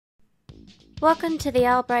Welcome to the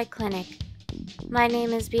Albright Clinic. My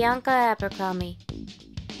name is Bianca Abercrombie.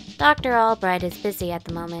 Dr. Albright is busy at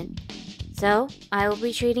the moment, so I will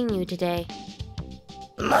be treating you today.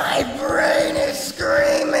 My brain is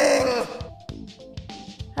screaming!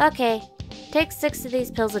 Okay, take 6 of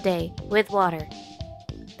these pills a day, with water.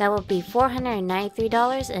 That will be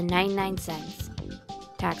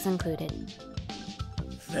 $493.99, tax included.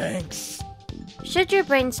 Thanks. Should your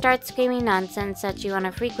brain start screaming nonsense at you on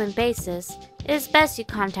a frequent basis, it is best you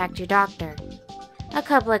contact your doctor. A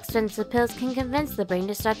couple expensive pills can convince the brain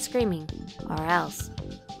to stop screaming, or else.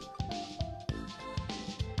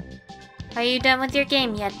 Are you done with your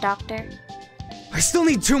game yet, Doctor? I still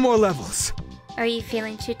need 2 more levels. Are you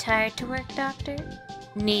feeling too tired to work, Doctor?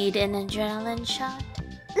 Need an adrenaline shot?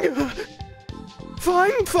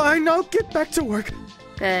 Fine, I'll get back to work.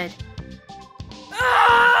 Good.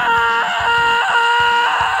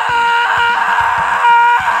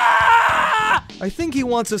 I think he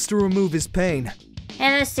wants us to remove his pain.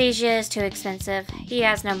 Anesthesia is too expensive. He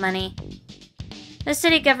has no money. The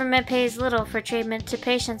city government pays little for treatment to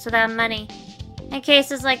patients without money. In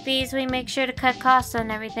cases like these, we make sure to cut costs on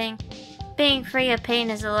everything. Being free of pain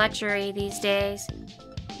is a luxury these days.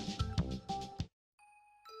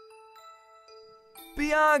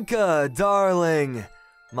 Bianca, darling.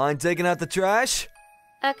 Mind taking out the trash?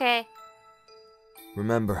 Okay.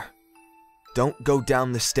 Remember, don't go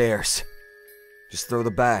down the stairs. Just throw the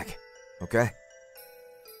bag, okay?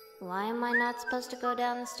 Why am I not supposed to go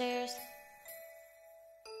down the stairs?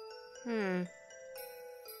 Come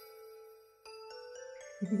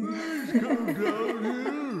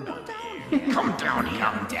down. Come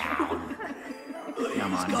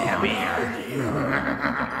on, come here.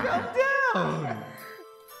 Come down.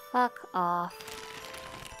 Fuck off.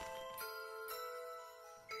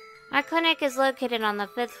 Our clinic is located on the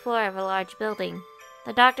 5th floor of a large building.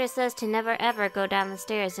 The doctor says to never ever go down the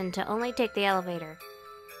stairs and to only take the elevator.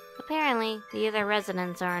 Apparently, the other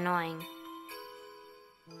residents are annoying.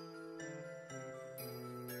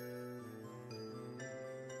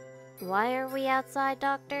 Why are we outside,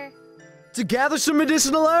 Doctor? To gather some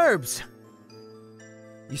medicinal herbs!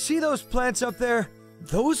 You see those plants up there?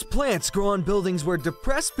 Those plants grow on buildings where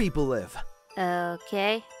depressed people live.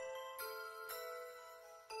 Okay.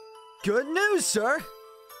 Good news, sir!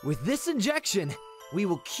 With this injection, we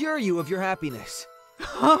will cure you of your happiness.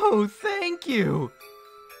 Oh, thank you!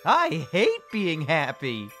 I hate being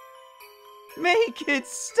happy! Make it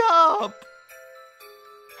stop!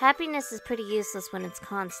 Happiness is pretty useless when it's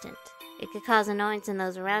constant. It could cause annoyance in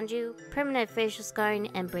those around you, permanent facial scarring,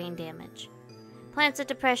 and brain damage. Plants of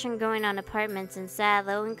depression growing on apartments in sad,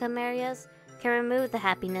 low-income areas can remove the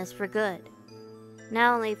happiness for good.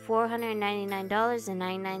 Now only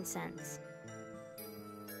 $499.99.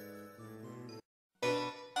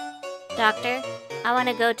 Doctor, I want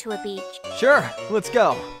to go to a beach. Sure, let's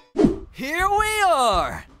go. Here we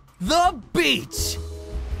are! The beach!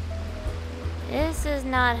 This is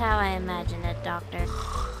not how I imagined it, Doctor.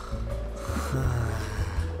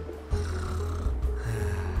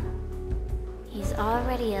 He's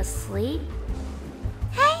already asleep?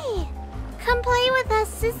 Hey! Come play with us,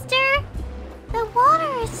 sister! The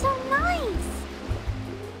water is so nice!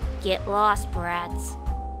 Get lost, brats.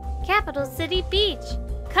 Capital City Beach!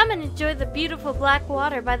 Come and enjoy the beautiful black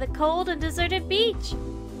water by the cold and deserted beach!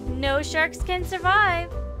 No sharks can survive!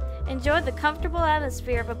 Enjoy the comfortable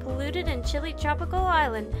atmosphere of a polluted and chilly tropical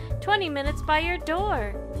island 20 minutes by your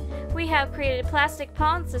door. We have created plastic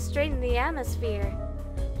ponds to straighten the atmosphere.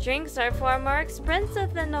 Drinks are far more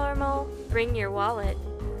expensive than normal. Bring your wallet.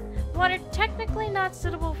 Water technically not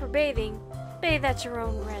suitable for bathing. Bathe at your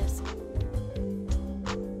own risk.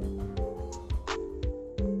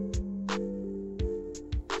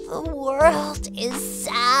 The world is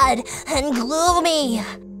sad and gloomy.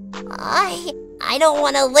 I don't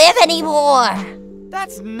want to live anymore.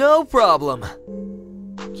 That's no problem.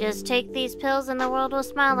 Just take these pills and the world will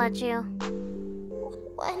smile at you.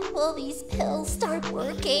 When will these pills start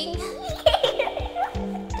working?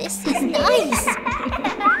 This is nice.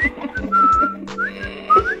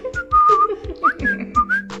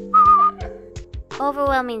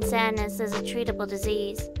 Overwhelming sadness is a treatable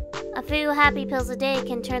disease. A few happy pills a day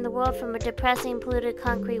can turn the world from a depressing, polluted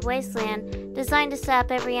concrete wasteland designed to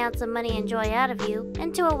sap every ounce of money and joy out of you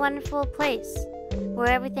into a wonderful place where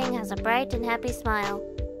everything has a bright and happy smile.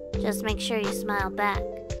 Just make sure you smile back.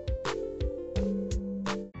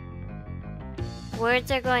 Words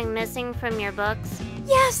are going missing from your books?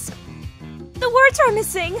 Yes! The words are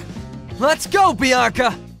missing! Let's go,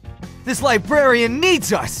 Bianca! This librarian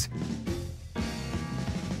needs us!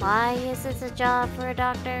 Why is this a job for a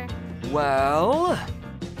doctor? Well,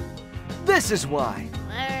 this This is why.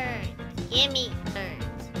 Words. Gimme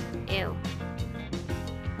words. Ew.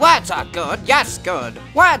 Words are good, yes, good.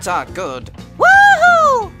 Words are good.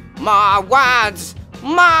 Woohoo! More words!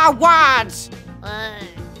 More words!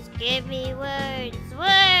 Words. Give me words.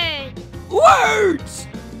 Words. Words!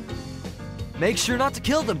 Make sure not to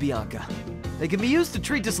kill them, Bianca. They can be used to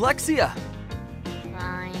treat dyslexia.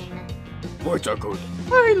 Fine. Words are good.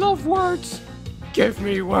 I love words. Give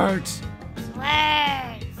me words. Words.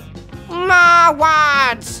 More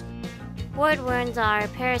words! Wordworms are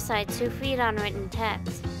parasites who feed on written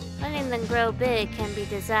text. Letting them grow big can be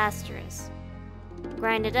disastrous.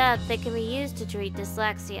 Grinded up, they can be used to treat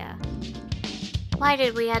dyslexia. Why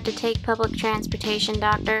did we have to take public transportation,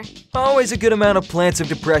 Doctor? Always a good amount of plants of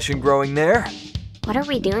depression growing there. What are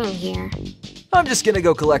we doing here? I'm just gonna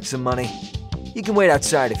go collect some money. You can wait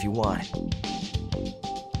outside if you want.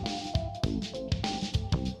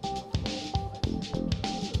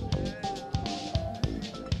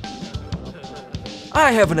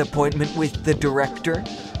 I have an appointment with the director.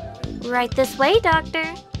 Right this way, Doctor.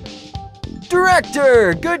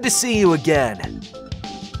 Director, good to see you again.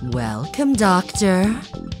 Welcome, Doctor.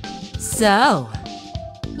 So,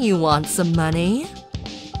 you want some money?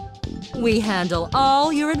 We handle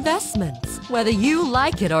all your investments, whether you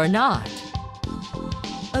like it or not.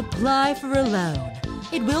 Apply for a loan.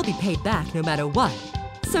 It will be paid back no matter what,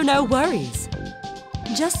 so no worries.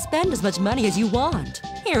 Just spend as much money as you want.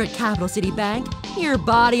 Here at Capital City Bank, your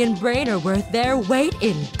body and brain are worth their weight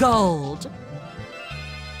in gold.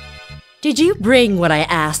 Did you bring what I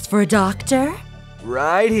asked for, Doctor?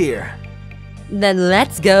 Right here. Then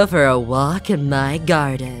let's go for a walk in my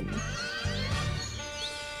garden.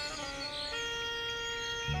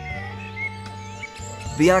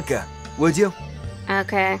 Bianca, would you?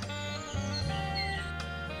 Okay.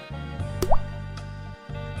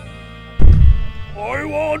 I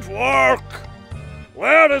want work!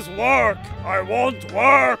 Where is work? I want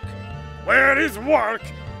work! Where is work?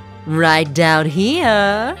 Right down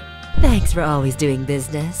here. Thanks for always doing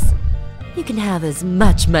business. You can have as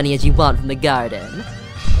much money as you want from the garden.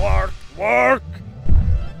 Work, work!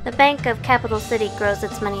 The Bank of Capital City grows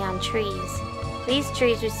its money on trees. These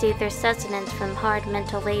trees receive their sustenance from hard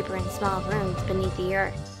mental labor in small rooms beneath the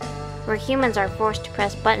earth, where humans are forced to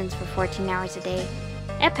press buttons for 14 hours a day.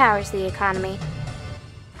 It powers the economy.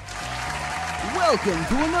 Welcome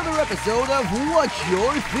to another episode of What's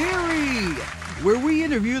Your Theory? Where we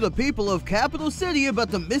interview the people of Capital City about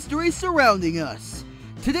the mysteries surrounding us.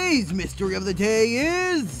 Today's mystery of the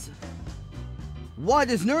day is... why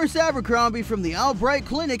does Nurse Abercrombie from the Albright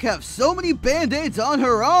Clinic have so many band-aids on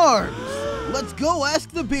her arms? Let's go ask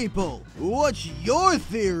the people. What's your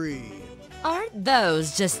theory? Aren't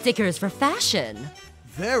those just stickers for fashion?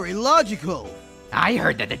 Very logical. I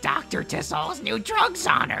heard that the doctor tests all his new drugs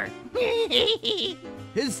on her.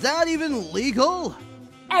 Is that even legal?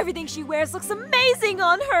 Everything she wears looks amazing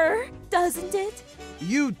on her, doesn't it?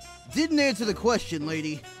 You didn't answer the question,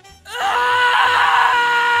 lady. What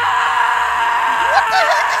the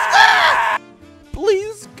heck is that?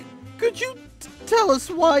 Please, could you tell us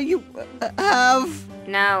why you have...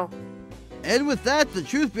 No. And with that, the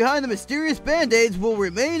truth behind the mysterious band-aids will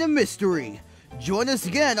remain a mystery. Join us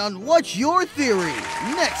again on What's Your Theory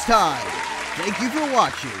next time. Thank you for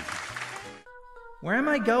watching. Where am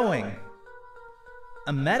I going?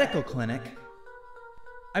 A medical clinic?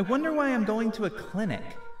 I wonder why I'm going to a clinic.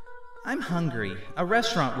 I'm hungry. A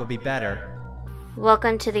restaurant would be better.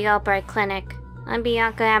 Welcome to the Albright Clinic. I'm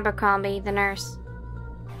Bianca Abercrombie, the nurse.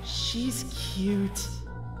 She's cute.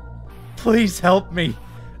 Please help me.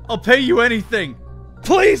 I'll pay you anything.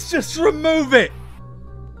 Please just remove it.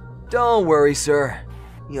 Don't worry, sir.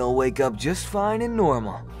 You'll wake up just fine and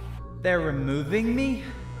normal. They're removing me?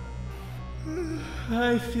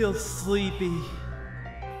 I feel sleepy.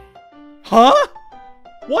 Huh?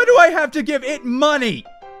 Why do I have to give it money?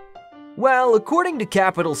 Well, according to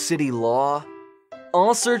Capital City law,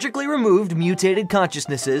 all surgically removed mutated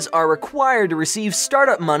consciousnesses are required to receive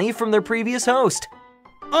startup money from their previous host.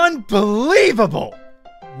 Unbelievable!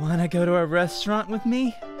 Wanna go to a restaurant with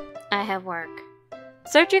me? I have work.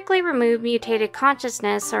 Surgically removed mutated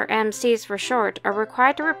consciousness, or MCs for short, are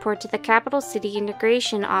required to report to the Capital City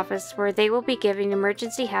Integration Office where they will be given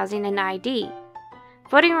emergency housing and ID.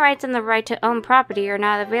 Voting rights and the right to own property are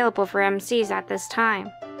not available for MCs at this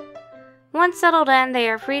time. Once settled in, they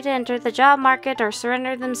are free to enter the job market or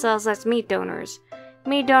surrender themselves as meat donors.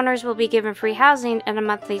 Meat donors will be given free housing and a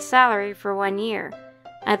monthly salary for 1 year,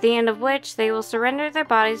 at the end of which they will surrender their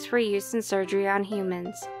bodies for use in surgery on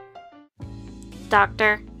humans.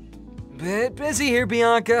 Doctor. Bit busy here,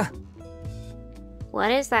 Bianca.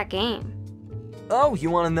 What is that game? Oh, you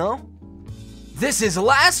want to know? This is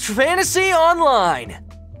Last Fantasy Online!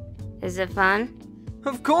 Is it fun?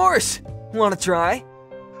 Of course! Wanna try?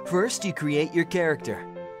 First, you create your character.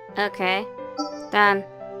 Okay. Done.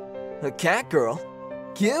 A cat girl.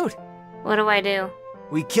 Cute. What do I do?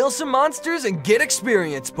 We kill some monsters and get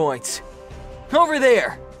experience points. Over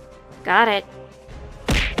there. Got it.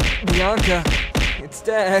 Bianca, it's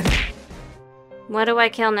dead. What do I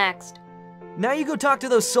kill next? Now you go talk to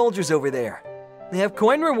those soldiers over there. They have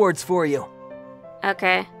coin rewards for you.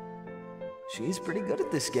 Okay. She's pretty good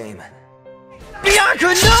at this game.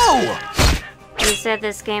 Bianca, no! You said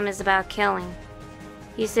this game is about killing.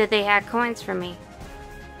 You said they had coins for me.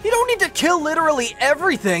 You don't need to kill literally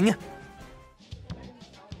everything.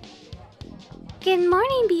 Good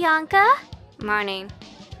morning, Bianca. Morning.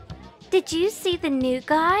 Did you see the new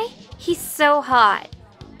guy? He's so hot.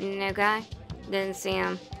 New guy? Didn't see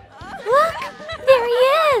him. Look! There he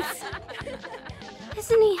is!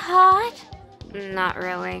 Isn't he hot? Not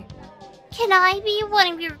really. Can I be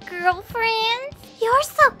one of your girlfriends? You're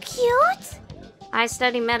so cute! I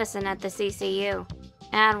study medicine at the CCU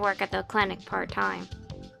and work at the clinic part-time.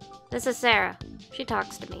 This is Sarah. She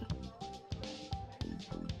talks to me.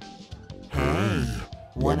 Hey,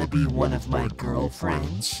 wanna be one of my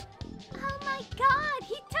girlfriends? Oh my god,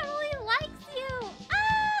 he totally likes you!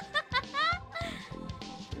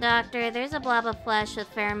 Doctor, there's a blob of flesh with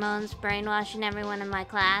pheromones brainwashing everyone in my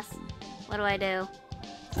class. What do I do?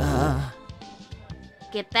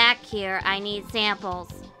 Get back here, I need samples.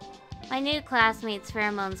 My new classmate's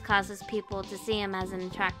pheromones causes people to see him as an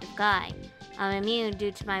attractive guy. I'm immune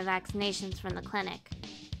due to my vaccinations from the clinic.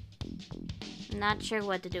 I'm not sure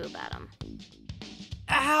what to do about him.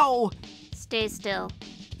 Ow! Stay still.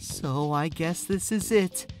 So I guess this is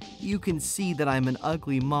it. You can see that I'm an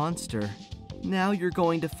ugly monster. Now you're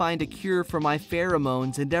going to find a cure for my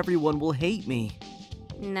pheromones and everyone will hate me.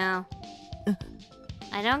 No.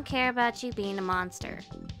 I don't care about you being a monster.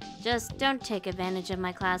 Just don't take advantage of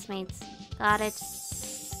my classmates. Got it?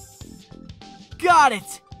 Got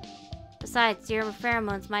it! Besides, your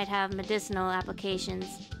pheromones might have medicinal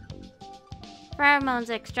applications. Pheromones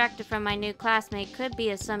extracted from my new classmate could be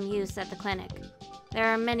of some use at the clinic. There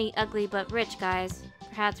are many ugly but rich guys.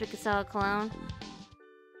 Perhaps we could sell a cologne?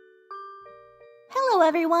 Hello,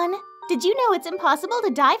 everyone. Did you know it's impossible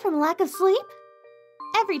to die from lack of sleep?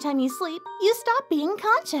 Every time you sleep, you stop being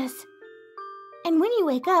conscious. And when you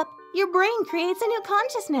wake up, your brain creates a new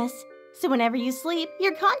consciousness. So whenever you sleep,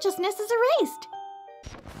 your consciousness is erased.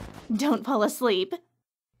 Don't fall asleep.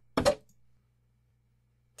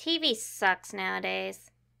 TV sucks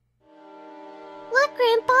nowadays. Look,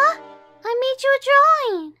 Grandpa! I made you a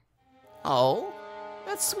drawing! Oh,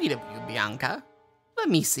 that's sweet of you, Bianca. Let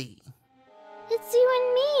me see. It's you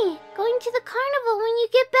and me, going to the carnival when you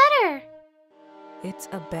get better. It's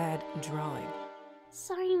a bad drawing.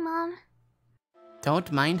 Sorry, Mom.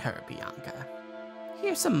 Don't mind her, Bianca.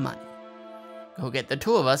 Here's some money. Go get the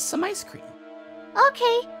two of us some ice cream.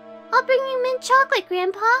 Okay, I'll bring you mint chocolate,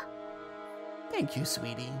 Grandpa. Thank you,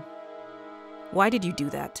 sweetie. Why did you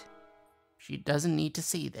do that? She doesn't need to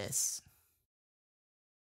see this.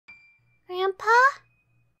 Grandpa?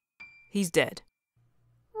 He's dead.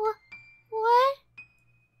 What?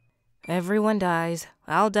 Everyone dies.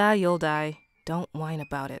 I'll die, you'll die. Don't whine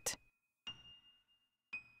about it.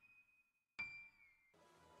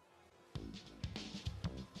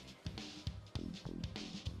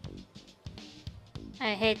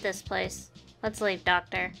 I hate this place. Let's leave,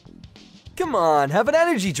 Doctor. Come on, have an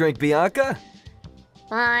energy drink, Bianca.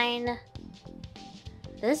 Fine.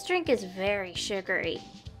 This drink is very sugary.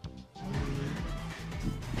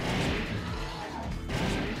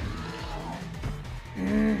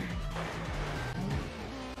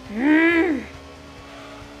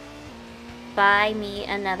 Buy me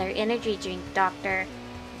another energy drink, Doctor.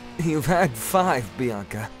 You've had 5,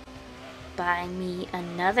 Bianca. Buy me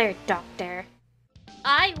another, Doctor.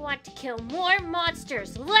 I want to kill more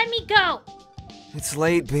monsters. Let me go! It's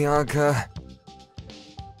late, Bianca.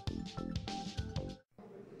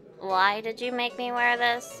 Why did you make me wear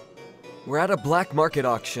this? We're at a black market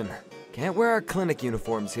auction. Can't wear our clinic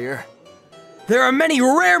uniforms here. There are many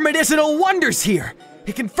rare medicinal wonders here!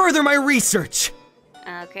 It can further my research!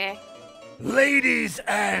 Okay. Ladies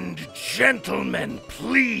and gentlemen,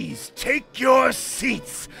 please take your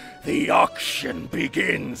seats. The auction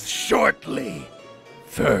begins shortly.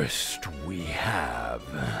 First, we have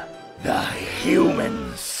the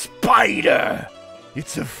human spider.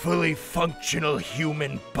 It's a fully functional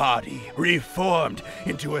human body, reformed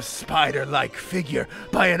into a spider-like figure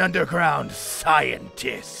by an underground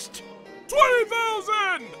scientist.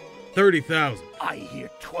 20,000! 30,000. I hear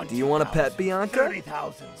 20,000. Do you want a pet, Bianca?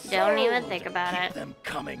 30,000. Don't even think about Keep it. them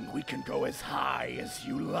coming. We can go as high as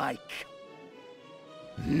you like.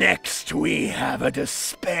 Next, we have a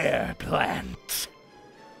despair plant.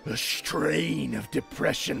 A strain of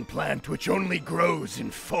depression plant which only grows in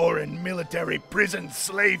foreign military prison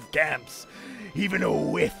slave camps. Even a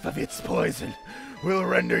whiff of its poison will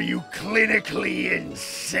render you clinically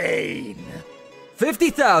insane.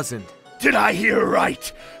 50,000. Did I hear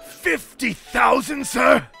right? 50,000,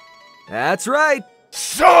 sir? That's right.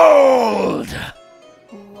 Sold!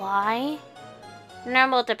 Why?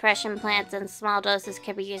 Normal depression plants in small doses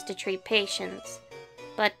can be used to treat patients,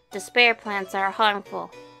 but despair plants are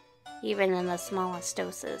harmful, even in the smallest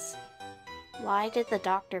doses. Why did the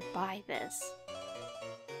doctor buy this?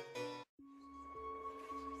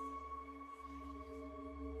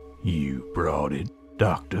 You brought it,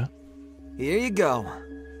 Doctor? Here you go.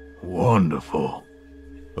 Wonderful.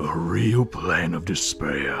 A real plant of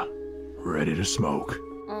despair. Ready to smoke.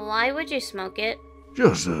 Why would you smoke it?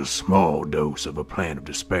 Just a small dose of a plant of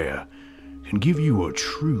despair can give you a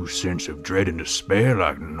true sense of dread and despair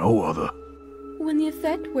like no other. When the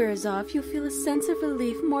effect wears off, you'll feel a sense of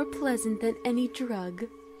relief more pleasant than any drug.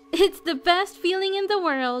 It's the best feeling in the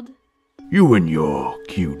world. You and your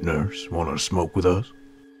cute nurse want to smoke with us?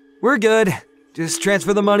 We're good. Just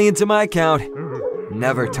transfer the money into my account.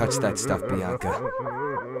 Never touch that stuff, Bianca.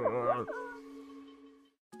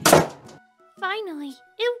 Finally,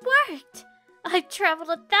 it worked! I've traveled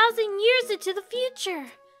 1,000 years into the future.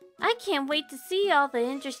 I can't wait to see all the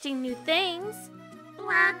interesting new things.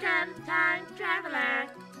 Welcome, time traveler.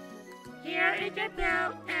 Here is your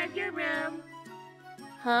bill and your room.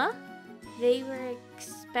 Huh? They were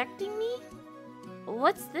expecting me?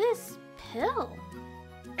 What's this pill?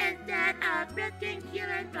 Instead of risking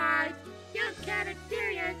human lives, you can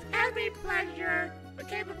experience every pleasure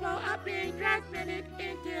capable of being transmitted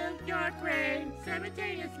into your brain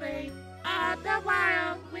simultaneously. All the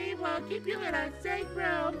while, we will keep you in a safe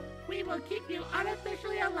room. We will keep you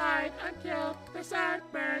unofficially alive until the sun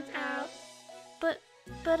burns out.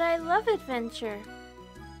 But I love adventure.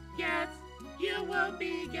 Yes, you will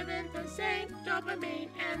be given the same dopamine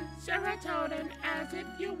and serotonin as if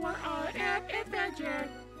you were on an adventure.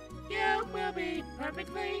 You will be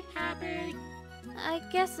perfectly happy. I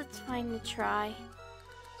guess it's fine to try.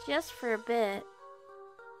 Just for a bit.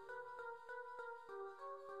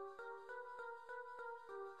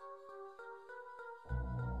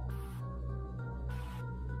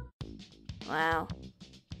 Wow.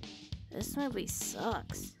 This movie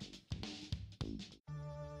sucks.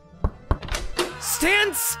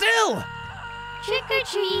 Stand still! Trick or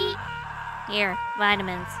treat! Here,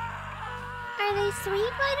 vitamins. Are they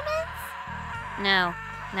sweet vitamins? No.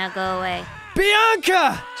 Now go away.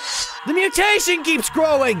 Bianca! The mutation keeps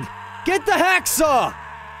growing! Get the hacksaw!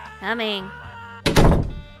 Coming.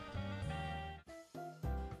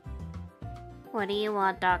 What do you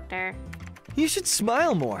want, Doctor? You should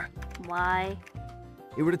smile more. Why?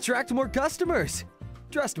 It would attract more customers.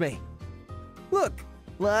 Trust me. Look,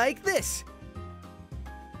 like this.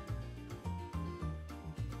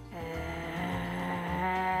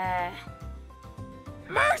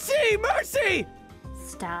 Mercy! Mercy!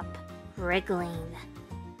 Stop wriggling.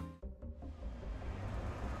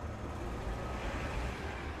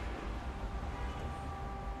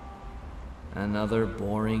 Another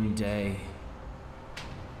boring day.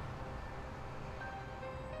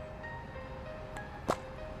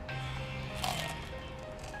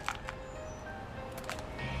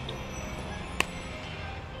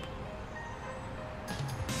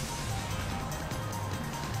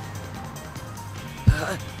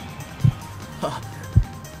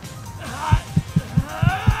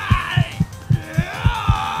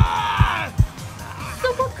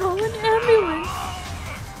 Someone call an ambulance.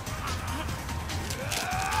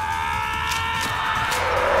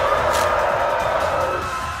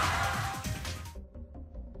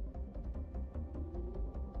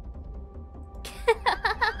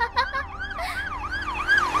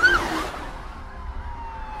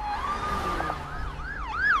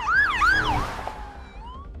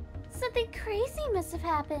 Something crazy must have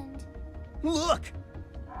happened. Look!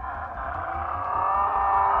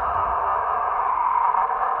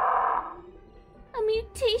 A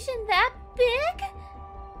mutation that big?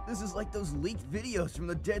 This is like those leaked videos from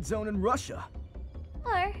the dead zone in Russia.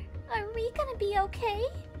 Are we gonna be okay?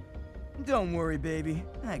 Don't worry, baby.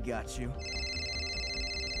 I got you.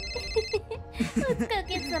 Let's go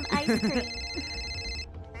get some ice cream.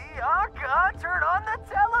 Bianca, turn on the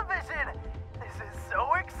television! This is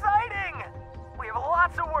so exciting! We have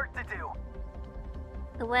lots of work to do.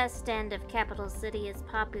 The west end of Capital City is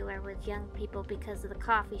popular with young people because of the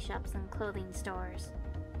coffee shops and clothing stores.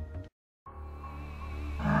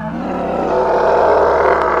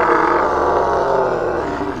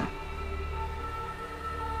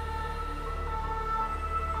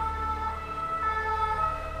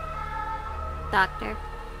 Doctor?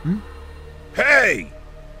 Hey!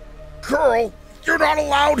 Girl, you're not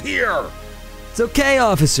allowed here! It's okay,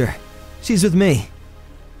 officer. She's with me.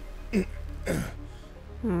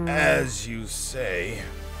 As you say.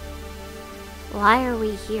 Why are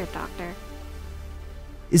we here, Doctor?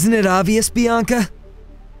 Isn't it obvious, Bianca?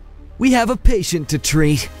 We have a patient to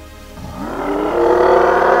treat.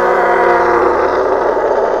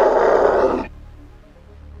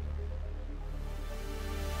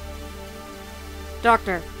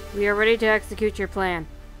 Doctor, we are ready to execute your plan.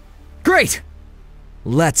 Great!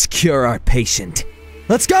 Let's cure our patient.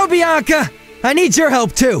 Let's go, Bianca! I need your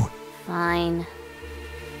help, too! Fine.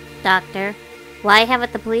 Doctor, why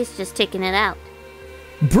haven't the police just taken it out?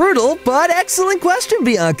 Brutal, but excellent question,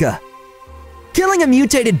 Bianca. Killing a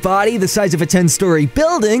mutated body the size of a 10-story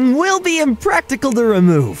building will be impractical to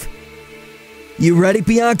remove. You ready,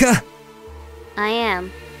 Bianca? I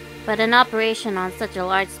am, but an operation on such a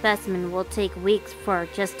large specimen will take weeks for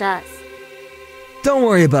just us. Don't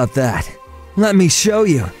worry about that. Let me show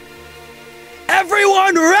you.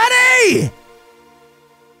 Everyone ready?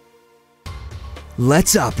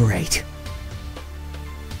 Let's operate.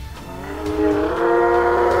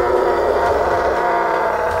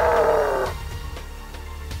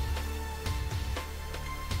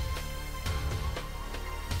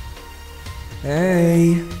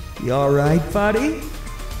 Hey, you alright, buddy?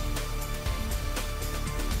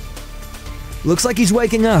 Looks like he's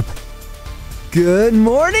waking up. Good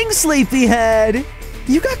morning, sleepyhead!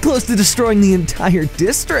 You got close to destroying the entire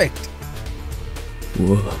district.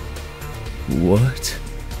 Whoa. What?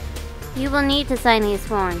 You will need to sign these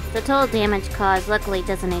forms. The total damage caused luckily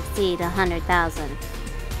doesn't exceed 100,000.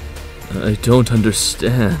 I don't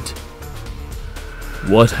understand.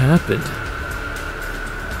 What happened?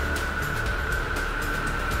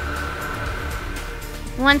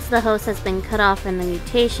 Once the host has been cut off in the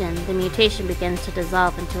mutation begins to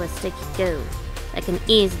dissolve into a sticky goo that can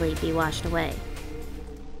easily be washed away.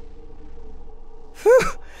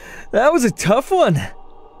 Whew, that was a tough one.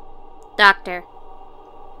 Doctor,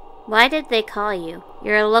 why did they call you?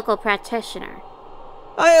 You're a local practitioner.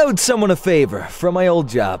 I owed someone a favor from my old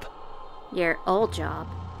job. Your old job?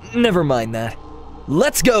 Never mind that.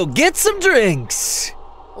 Let's go get some drinks!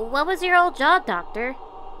 What was your old job, Doctor?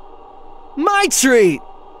 My treat!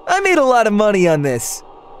 I made a lot of money on this.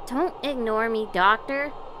 Don't ignore me,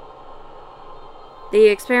 Doctor. The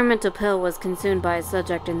experimental pill was consumed by a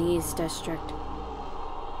subject in the East District.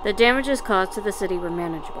 The damages caused to the city were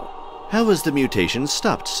manageable. How was the mutation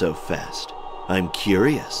stopped so fast? I'm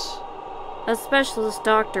curious. A specialist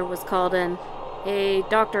doctor was called in. A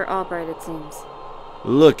Dr. Albright, it seems.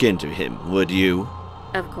 Look into him, would you?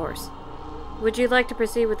 Of course. Would you like to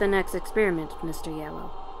proceed with the next experiment, Mr.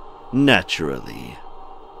 Yellow? Naturally.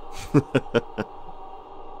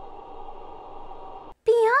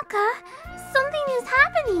 Bianca, something is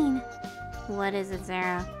happening. What is it,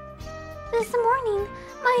 Sarah? This morning,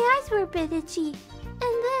 my eyes were a bit itchy,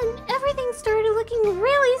 and then everything started looking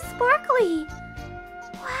really sparkly.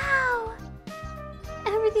 Wow.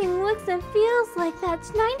 Everything looks and feels like that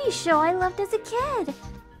 90s show I loved as a kid.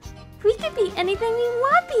 We could be anything we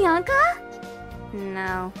want, Bianca.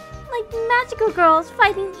 No. Like magical girls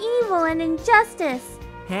fighting evil and injustice.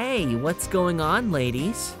 Hey, what's going on,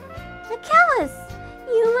 ladies? Achilles,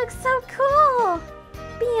 you look so cool.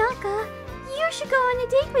 Bianca, you should go on a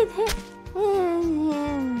date with him.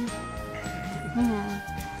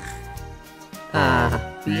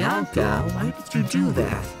 Bianca, why did you do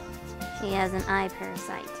that? She has an eye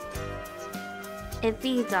parasite. It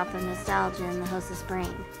feeds off the nostalgia in the hostess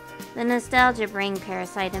brain. The nostalgia brain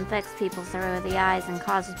parasite infects people through the eyes and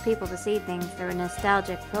causes people to see things through a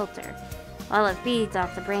nostalgic filter, while it feeds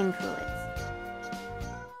off the brain fluids.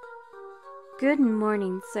 Good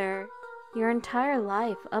morning, sir. Your entire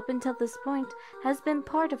life up until this point has been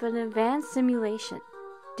part of an advanced simulation.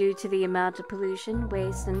 Due to the amount of pollution,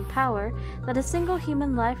 waste, and power that a single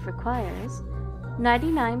human life requires,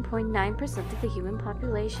 99.9% of the human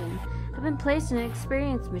population have been placed in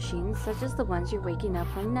experience machines such as the ones you're waking up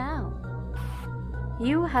from now.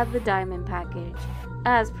 You have the diamond package.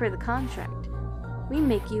 As per the contract, we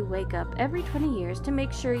make you wake up every 20 years to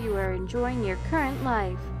make sure you are enjoying your current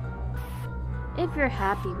life. If you're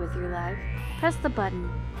happy with your life, press the button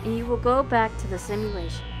and you will go back to the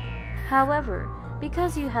simulation. However,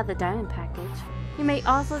 because you have the diamond package, You may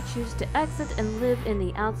also choose to exit and live in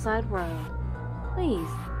the outside world. Please,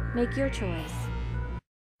 make your choice.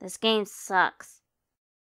 This game sucks.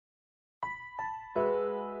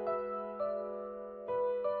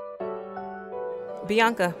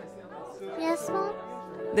 Bianca, Yes, Mom?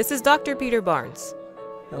 this is Dr. Peter Barnes.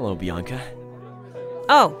 Hello, Bianca.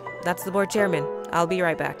 Oh, that's the board chairman. I'll be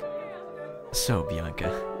right back. So,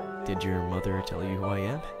 Bianca, did your mother tell you who I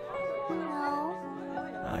am? No.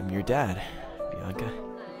 I'm your dad, Bianca.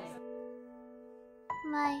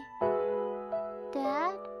 My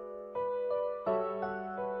dad?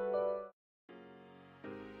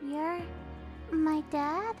 You're my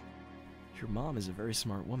dad? Your mom is a very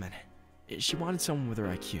smart woman. She wanted someone with her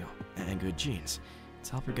IQ and good genes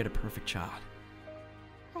to help her get a perfect child.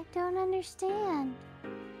 I don't understand.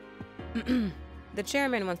 The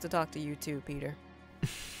chairman wants to talk to you too, Peter.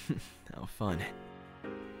 How fun.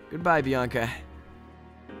 Goodbye, Bianca.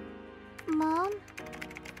 Mom,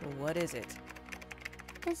 What is it?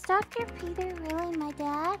 is Dr. Peter really my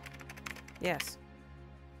dad? Yes.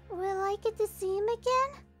 Will I get to see him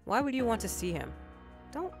again? Why would you want to see him?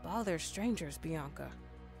 Don't bother strangers, Bianca.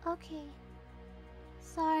 Okay.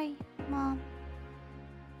 Sorry, Mom.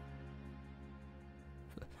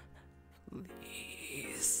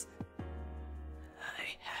 Please.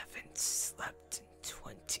 I haven't slept in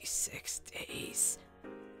 26 days.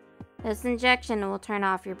 This injection will turn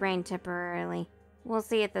off your brain temporarily. We'll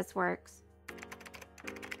see if this works.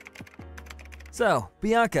 So,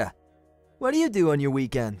 Bianca, what do you do on your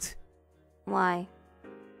weekend? Why?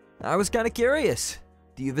 I was kind of curious.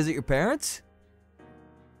 Do you visit your parents?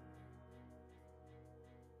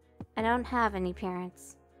 I don't have any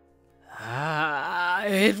parents.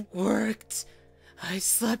 It worked. I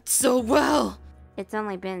slept so well. It's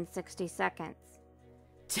only been 60 seconds.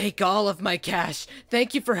 Take all of my cash.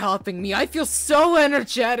 Thank you for helping me. I feel so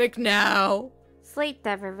energetic now. Sleep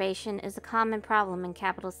deprivation is a common problem in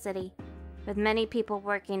Capital City, with many people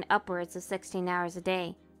working upwards of 16 hours a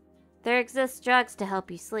day. There exist drugs to help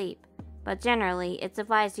you sleep, but generally it's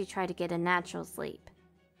advised you try to get a natural sleep.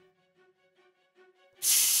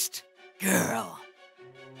 Shh, girl.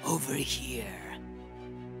 Over here.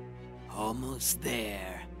 Almost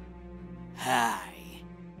there. Hi.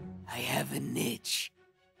 I have an itch.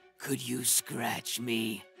 Could you scratch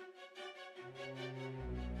me?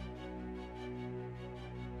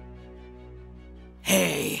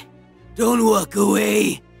 Hey, don't walk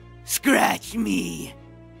away. Scratch me.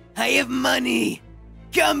 I have money.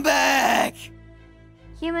 Come back.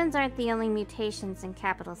 Humans aren't the only mutations in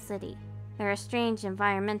Capital City. There are strange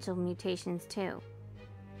environmental mutations too.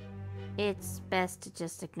 It's best to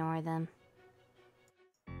just ignore them.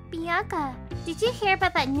 Bianca, did you hear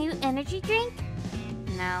about that new energy drink?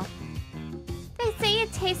 No. They say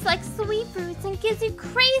it tastes like sweet fruits and gives you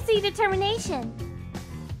crazy determination.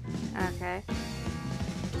 Okay.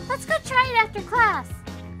 Let's go try it after class.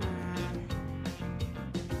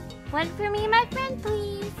 One for me and my friend,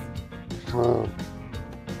 please.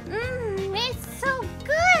 It's so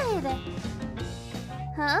good!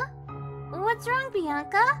 Huh? What's wrong,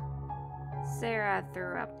 Bianca? Sarah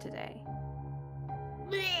threw up today.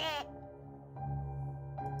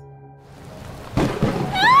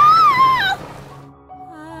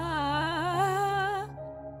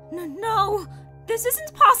 No, this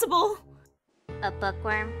isn't possible. A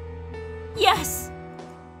bookworm? Yes.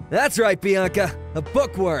 That's right, Bianca. A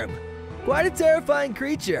bookworm. Quite a terrifying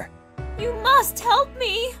creature. You must help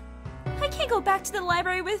me. I can't go back to the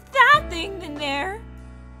library with that thing in there.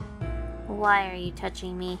 Why are you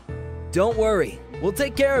touching me? Don't worry. We'll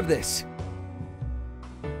take care of this.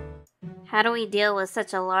 How do we deal with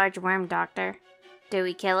such a large worm, Doctor? Do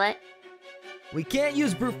we kill it? We can't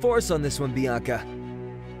use brute force on this one, Bianca.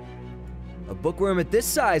 A bookworm at this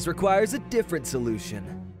size requires a different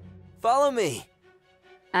solution. Follow me.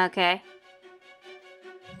 Okay.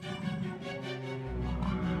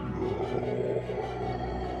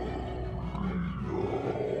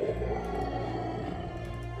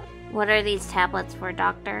 What are these tablets for,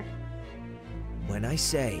 Doctor? When I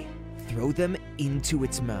say, throw them into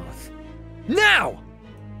its mouth. Now!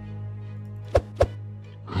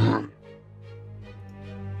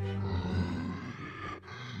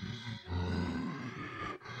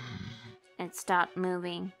 It stopped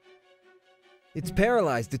moving. It's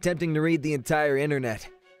paralyzed, attempting to read the entire internet.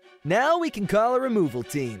 Now we can call a removal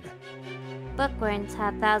team. Bookworms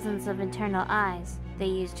have thousands of internal eyes they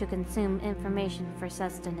use to consume information for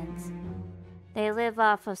sustenance. They live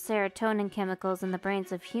off of serotonin chemicals in the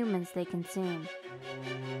brains of humans they consume.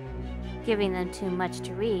 Giving them too much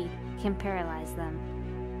to read can paralyze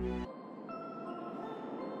them.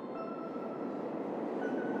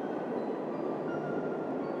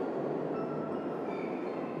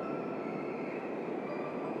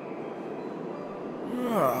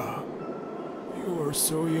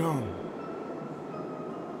 so young.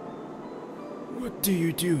 What do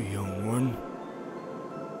you do, young one?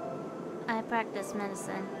 I practice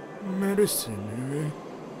medicine. Medicine, eh?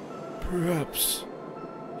 Perhaps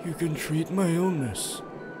you can treat my illness.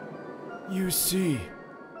 You see,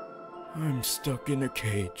 I'm stuck in a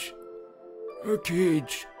cage. A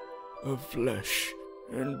cage of flesh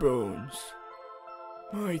and bones.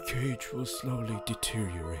 My cage will slowly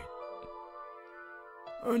deteriorate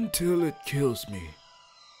until it kills me.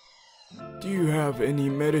 Do you have any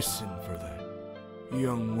medicine for that,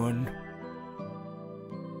 young one?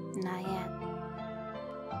 Not yet.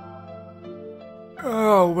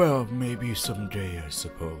 Oh, well, maybe someday, I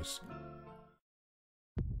suppose.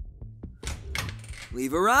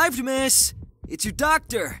 We've arrived, miss! It's your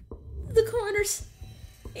doctor! The corners.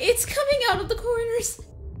 It's coming out of the corners.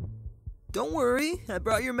 Don't worry, I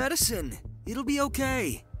brought your medicine. It'll be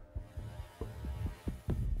okay.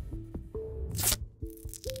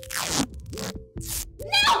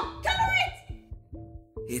 No! Cover it!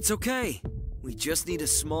 It's okay. We just need a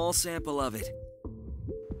small sample of it.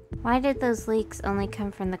 Why did those leaks only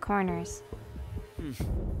come from the corners?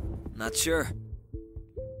 Not sure.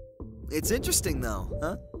 It's interesting though,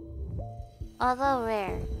 huh? Although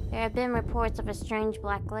rare, there have been reports of a strange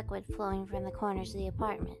black liquid flowing from the corners of the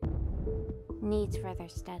apartment. Needs further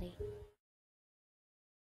study.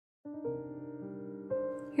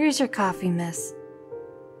 Here's your coffee, miss.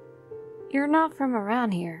 You're not from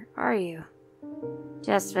around here, are you?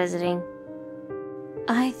 Just visiting.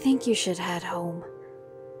 I think you should head home.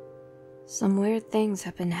 Some weird things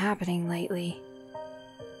have been happening lately.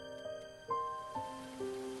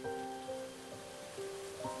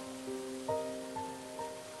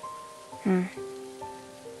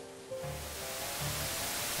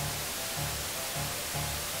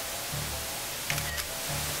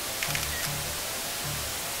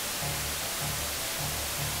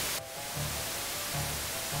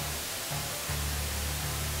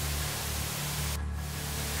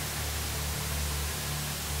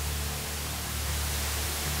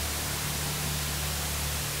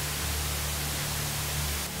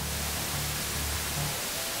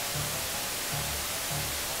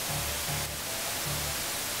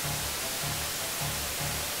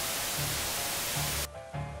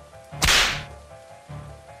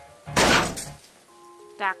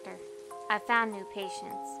 Doctor, I found new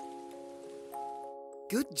patients.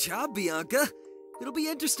 Good job, Bianca. It'll be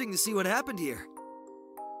interesting to see what happened here.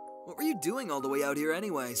 What were you doing all the way out here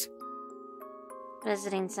anyways?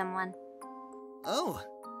 Visiting someone. Oh,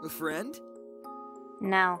 a friend?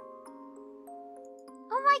 No.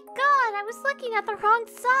 Oh my god, I was looking at the wrong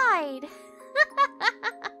side!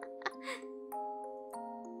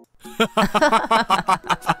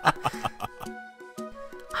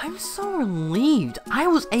 I'm so relieved I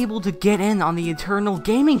was able to get in on the Eternal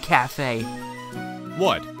Gaming Cafe.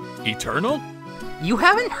 What? Eternal? You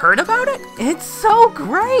haven't heard about it? It's so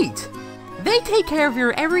great! They take care of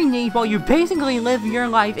your every need while you basically live your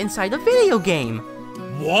life inside a video game.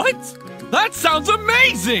 What? That sounds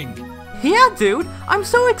amazing! Yeah, dude, I'm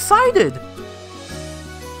so excited!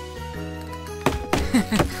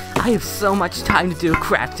 I have so much time to do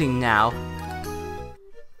crafting now.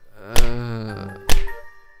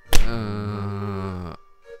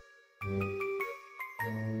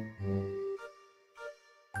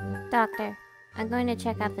 Doctor, I'm going to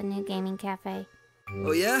check out the new gaming cafe.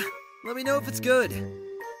 Oh yeah? Let me know if it's good.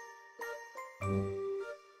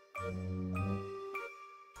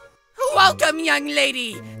 Welcome, young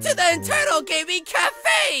lady, to the Eternal Gaming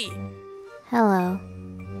Cafe! Hello.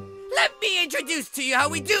 Let me introduce to you how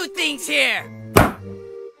we do things here!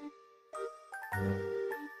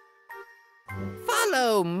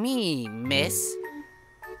 Follow me, miss.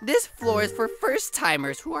 This floor is for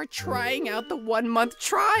first-timers who are trying out the 1-month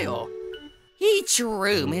trial. Each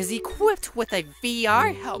room is equipped with a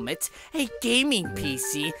VR helmet, a gaming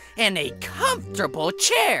PC, and a comfortable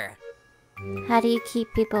chair. How do you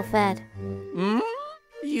keep people fed?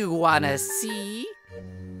 You wanna see?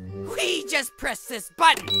 We just press this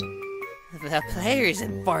button. The player is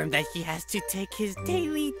informed that he has to take his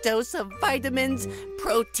daily dose of vitamins,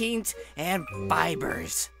 proteins, and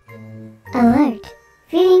fibers. Alert!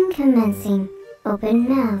 Feeding commencing. Open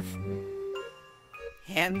mouth.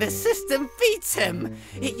 And the system feeds him.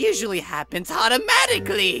 It usually happens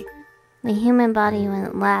automatically. The human body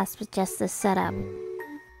wouldn't last with just this setup.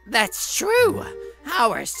 That's true.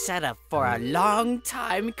 Our setup for a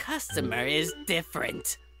long-time customer is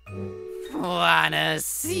different. Wanna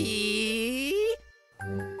see?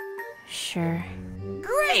 Sure.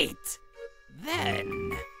 Great!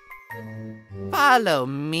 Then, follow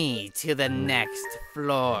me to the next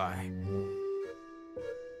floor.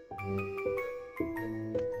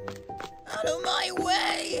 Out of my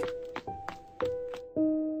way!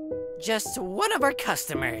 Just one of our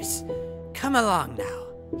customers. Come along now.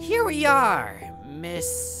 Here we are,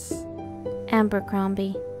 Miss...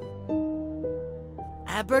 Abercrombie.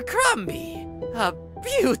 Abercrombie! A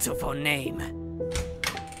beautiful name.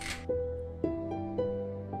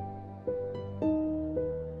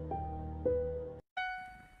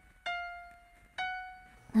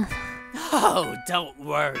 Oh, don't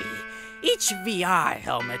worry. Each VR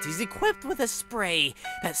helmet is equipped with a spray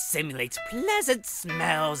that simulates pleasant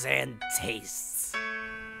smells and tastes.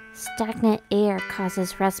 Stagnant air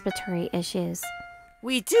causes respiratory issues.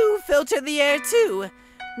 We do filter the air too.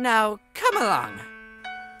 Now, come along.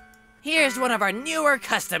 Here's one of our newer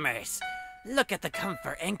customers. Look at the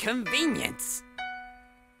comfort and convenience.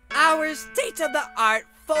 Our state-of-the-art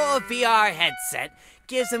full VR headset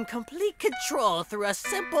gives him complete control through a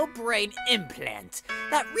simple brain implant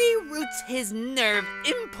that reroutes his nerve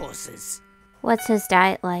impulses. What's his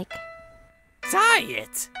diet like?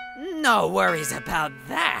 Diet? No worries about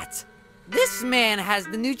that. This man has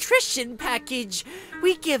the nutrition package.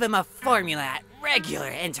 We give him a formula at regular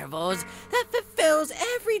intervals that fulfills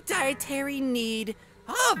every dietary need.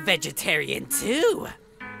 Oh, vegetarian too.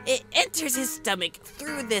 It enters his stomach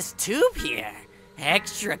through this tube here.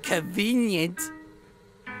 Extra convenient.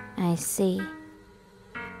 I see.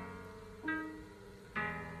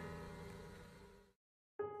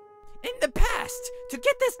 In the past, to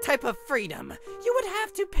get this type of freedom, you would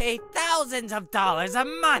have to pay thousands of dollars a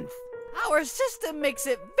month. Our system makes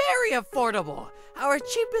it very affordable. Our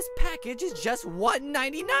cheapest package is just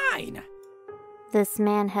 $1.99. This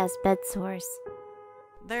man has bed sores.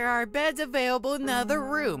 There are beds available in the other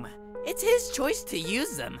room. It's his choice to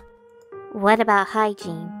use them. What about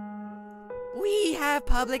hygiene? We have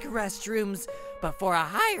public restrooms, but for a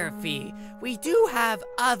higher fee, we do have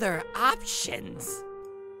other options.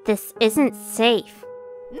 This isn't safe.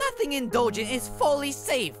 Nothing indulgent is fully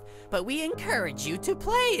safe, but we encourage you to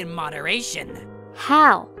play in moderation.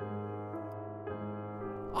 How?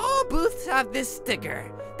 All booths have this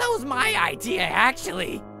sticker. That was my idea,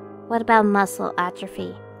 actually. What about muscle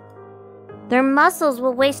atrophy? Their muscles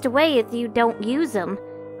will waste away if you don't use them.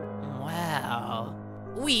 Well,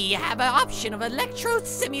 we have an option of electrode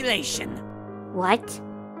simulation. What?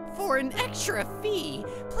 For an extra fee,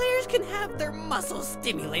 players can have their muscles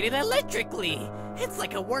stimulated electrically. It's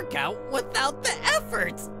like a workout without the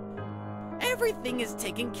effort. Everything is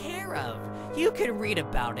taken care of. You can read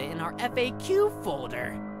about it in our FAQ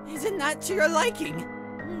folder. Isn't that to your liking?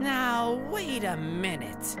 Now, wait a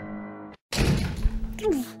minute.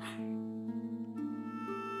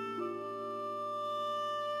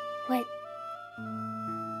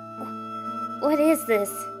 What is this?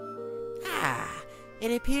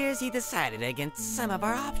 It appears he decided against some of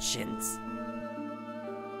our options.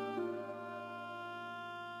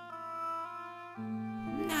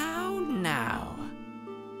 Now.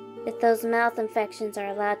 If those mouth infections are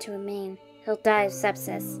allowed to remain, he'll die of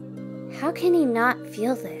sepsis. How can he not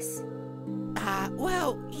feel this?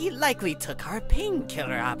 Well, he likely took our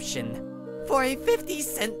painkiller option. For a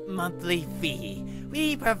 50-cent monthly fee,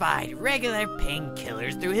 we provide regular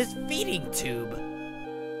painkillers through his feeding tube.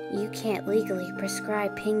 You can't legally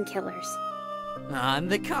prescribe painkillers. On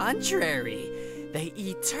the contrary, the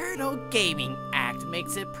Eternal Gaming Act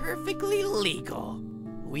makes it perfectly legal.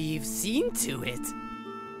 We've seen to it.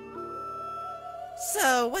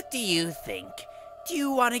 So, what do you think? Do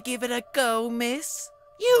you want to give it a go, miss?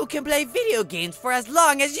 You can play video games for as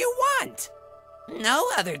long as you want. No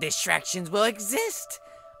other distractions will exist.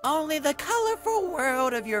 Only the colorful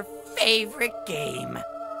world of your favorite game.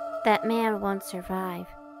 That man won't survive.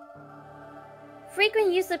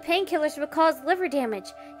 Frequent use of painkillers will cause liver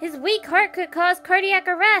damage. His weak heart could cause cardiac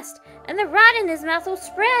arrest, and the rot in his mouth will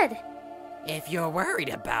spread. If you're worried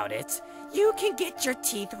about it, you can get your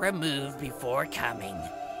teeth removed before coming.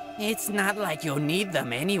 It's not like you'll need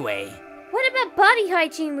them anyway. What about body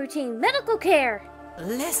hygiene routine, medical care?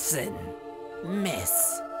 Listen,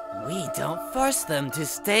 miss, we don't force them to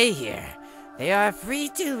stay here. They are free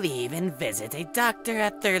to leave and visit a doctor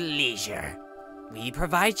at their leisure. We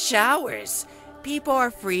provide showers. People are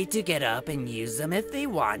free to get up and use them if they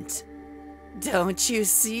want. Don't you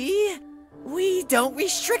see? We don't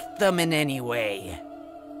restrict them in any way.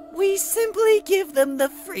 We simply give them the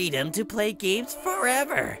freedom to play games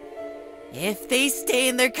forever. If they stay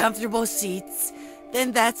in their comfortable seats,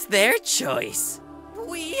 then that's their choice.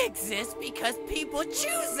 We exist because people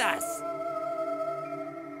choose us.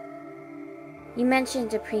 You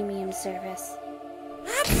mentioned a premium service.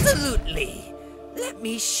 Absolutely. Let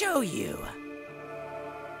me show you.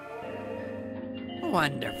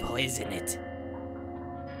 Wonderful, isn't it?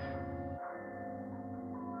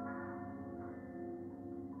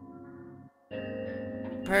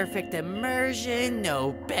 perfect immersion,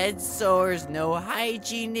 no bed sores, no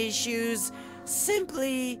hygiene issues.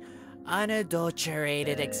 Simply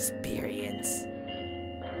unadulterated experience.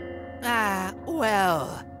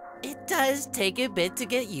 Well, it does take a bit to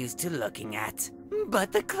get used to looking at,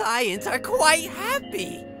 but the clients are quite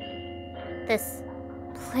happy. This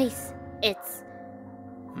place, it's...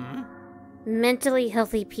 Mentally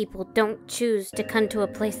healthy people don't choose to come to a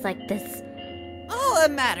place like this. All a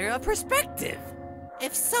matter of perspective.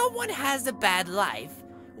 If someone has a bad life,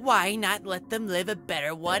 why not let them live a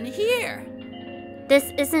better one here?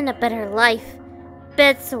 This isn't a better life.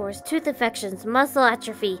 Bed sores, tooth infections, muscle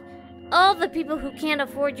atrophy. All the people who can't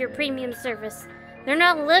afford your premium service. They're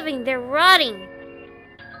not living, they're rotting.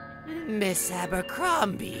 Miss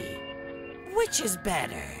Abercrombie, which is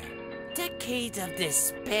better? Decades of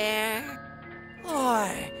despair? Or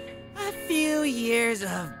a few years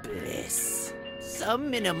of bliss? Some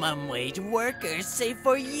minimum wage workers save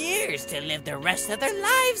for years to live the rest of their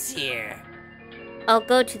lives here. I'll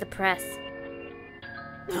go to the press.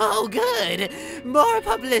 Oh, good. More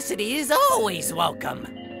publicity is always welcome.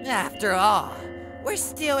 After all, we're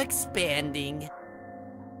still expanding.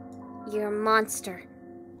 You're a monster.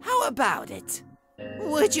 How about it?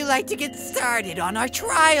 Would you like to get started on our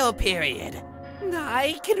trial period?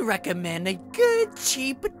 I can recommend a good,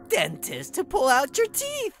 cheap dentist to pull out your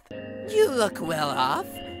teeth. You look well off.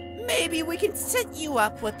 Maybe we can set you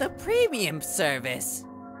up with a premium service.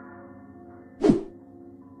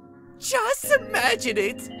 Just imagine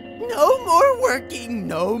it. No more working,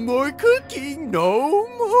 no more cooking, no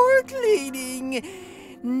more cleaning,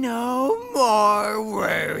 no more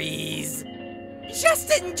worries.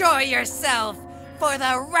 Just enjoy yourself for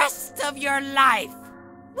the rest of your life.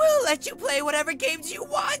 We'll let you play whatever games you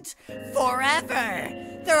want, forever.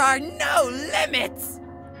 There are no limits.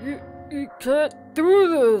 You can't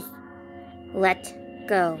do this. Let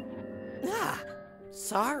go.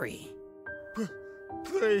 Sorry.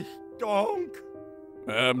 Please don't.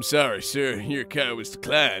 I'm sorry, sir. Your card was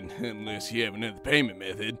declined, unless you have another payment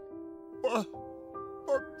method.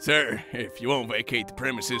 Sir, if you won't vacate the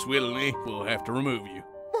premises willingly, we'll have to remove you.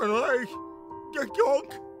 Please, you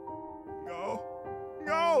don't.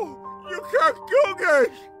 No, you can't do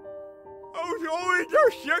this. I was only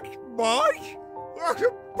there 6 months. That's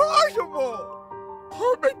impossible.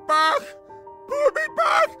 Put me back. Put me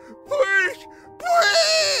back, please,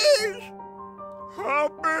 please.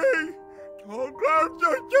 Help me. Don't let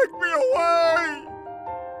them take me away!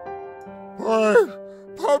 Please,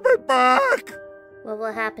 put me back! What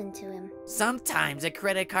will happen to him? Sometimes a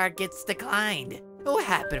credit card gets declined. It will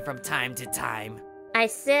happen from time to time. I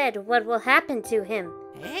said, what will happen to him?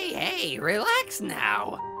 Hey, relax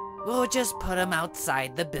now. We'll just put him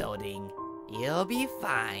outside the building. You'll be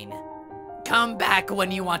fine. Come back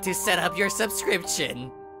when you want to set up your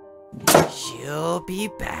subscription. She'll be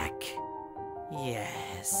back.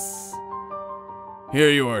 Yes. Here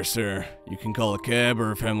you are, sir. You can call a cab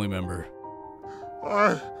or a family member.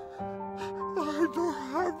 I don't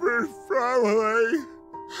have any family.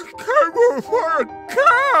 I can't go for a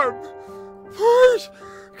cab. Please,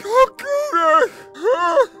 don't do this.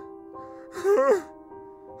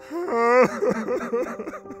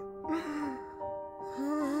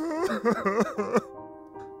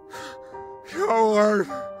 Someone,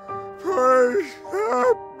 please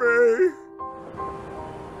help me.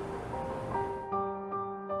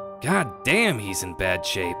 God damn, he's in bad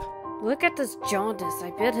shape. Look at this jaundice.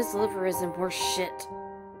 I bet his liver is in worse shit.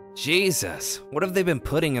 Jesus, what have they been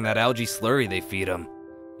putting in that algae slurry they feed him?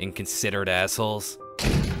 Inconsiderate assholes.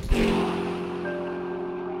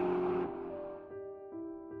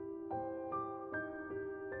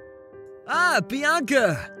 Ah,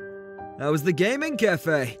 Bianca! How was the gaming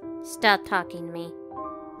cafe? Stop talking to me.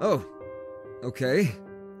 Oh, okay.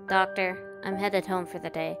 Doctor, I'm headed home for the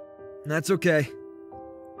day. That's okay.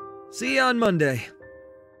 See you on Monday.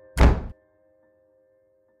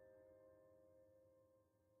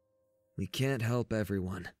 We can't help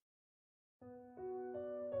everyone.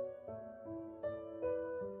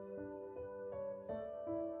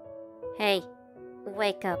 Hey,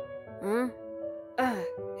 wake up. Huh?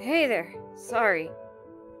 Hey there. Sorry.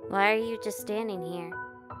 Why are you just standing here?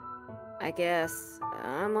 I guess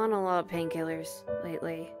I'm on a lot of painkillers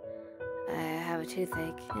lately. I have a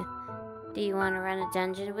toothache. Do you want to run a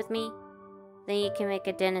dungeon with me? Then you can make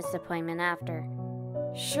a dentist appointment after.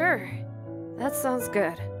 Sure. That sounds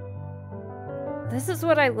good. This is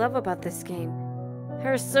what I love about this game.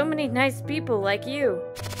 There are so many nice people like you.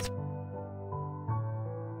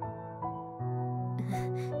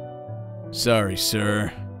 Sorry,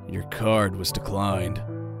 sir. Your card was declined.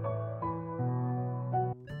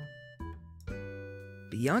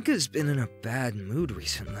 Bianca's been in a bad mood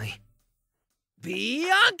recently.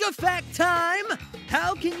 Bianca fact time!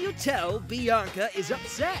 How can you tell Bianca is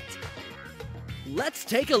upset? Let's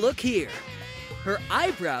take a look here. Her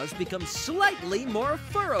eyebrows become slightly more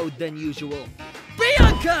furrowed than usual.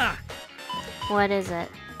 Bianca! What is it?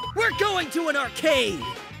 We're going to an arcade!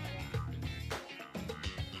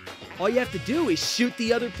 All you have to do is shoot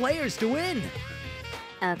the other players to win.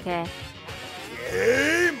 Okay.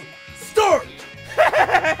 Game start!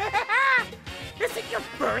 Is it your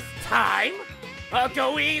first time? I'll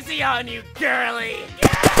go easy on you, girly!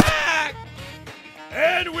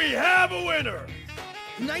 And we have a winner!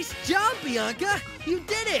 Nice job, Bianca! You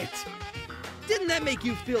did it! Didn't that make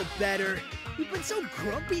you feel better? You've been so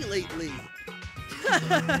grumpy lately.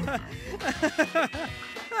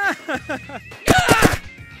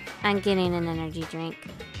 I'm getting an energy drink.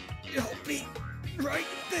 You'll be right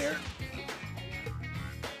there.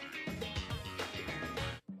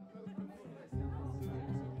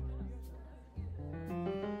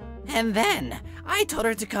 And then, I told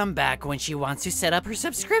her to come back when she wants to set up her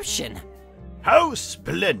subscription. How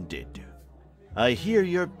splendid! I hear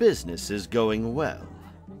your business is going well.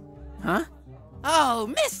 Huh?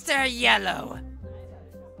 Oh, Mr. Yellow!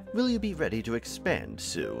 Will you be ready to expand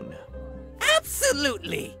soon?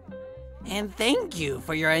 Absolutely! And thank you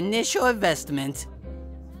for your initial investment.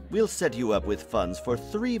 We'll set you up with funds for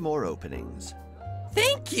 3 more openings.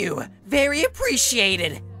 Thank you! Very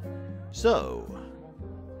appreciated! So,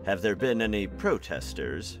 have there been any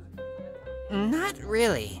protesters? Not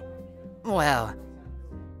really. Well,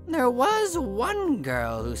 there was one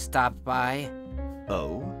girl who stopped by.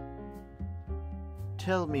 Oh?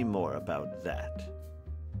 Tell me more about that.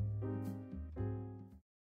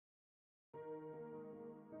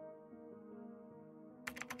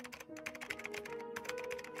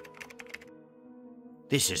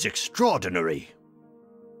 This is extraordinary.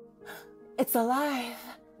 It's alive.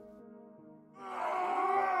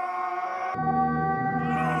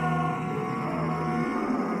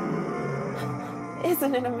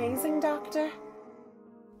 Isn't it amazing, Doctor?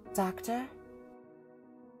 Doctor?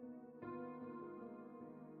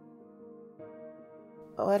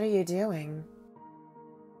 What are you doing?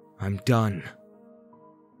 I'm done.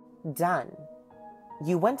 Done.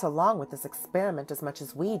 You went along with this experiment as much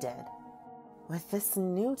as we did. With this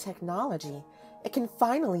new technology, it can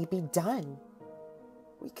finally be done.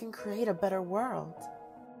 We can create a better world.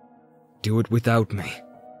 Do it without me.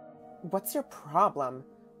 What's your problem?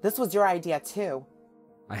 This was your idea too.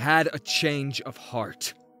 I had a change of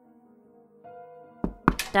heart.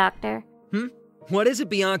 Doctor? What is it,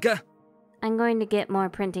 Bianca? I'm going to get more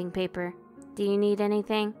printing paper. Do you need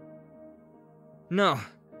anything? No.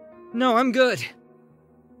 No, I'm good.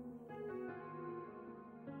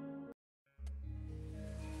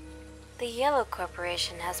 The Yellow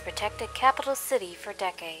Corporation has protected Capital City for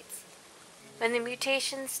decades. When the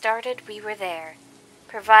mutation started, we were there,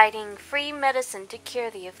 providing free medicine to cure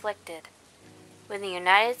the afflicted. When the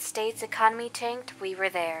United States economy tanked, we were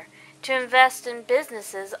there, to invest in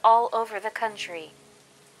businesses all over the country.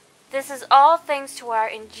 This is all thanks to our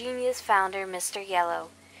ingenious founder, Mr. Yellow,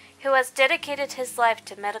 who has dedicated his life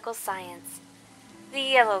to medical science. The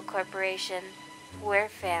Yellow Corporation, we're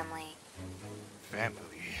family. Family?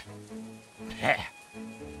 Heh.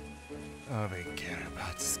 All they care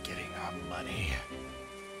about is getting our money.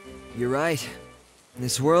 You're right.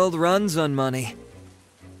 This world runs on money.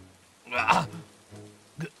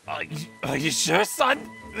 Are you sure, son?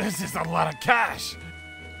 This is a lot of cash.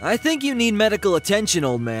 I think you need medical attention,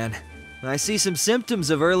 old man. I see some symptoms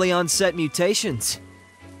of early onset mutations.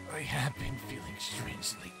 I have been feeling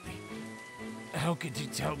strange lately. How could you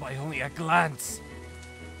tell by only a glance?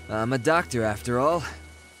 I'm a doctor, after all.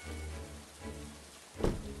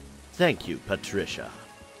 Thank you, Patricia.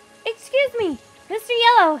 Excuse me, Mr.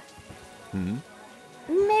 Yellow.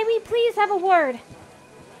 May we please have a word?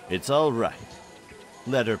 It's all right.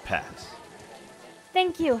 Let her pass.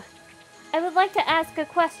 Thank you. I would like to ask a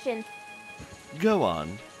question. Go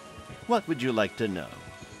on. What would you like to know?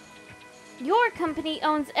 Your company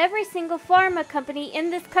owns every single pharma company in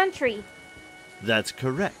this country. That's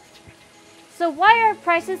correct. So why are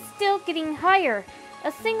prices still getting higher?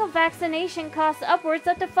 A single vaccination costs upwards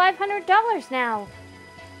up to $500 now.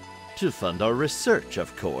 To fund our research,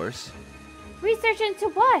 of course. Research into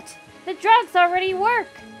what? The drugs already work.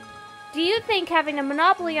 Do you think having a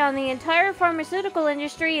monopoly on the entire pharmaceutical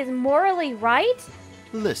industry is morally right?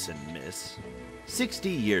 Listen, miss. 60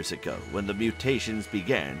 years ago, when the mutations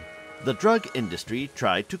began, the drug industry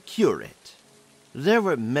tried to cure it. There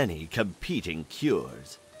were many competing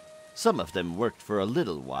cures. Some of them worked for a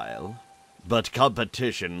little while, but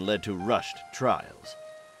competition led to rushed trials.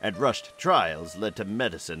 and rushed trials led to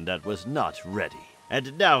medicine that was not ready.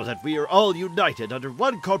 And now that we are all united under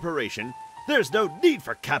one corporation, there's no need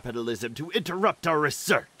for capitalism to interrupt our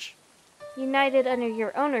research. United under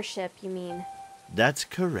your ownership, you mean? That's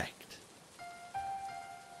correct.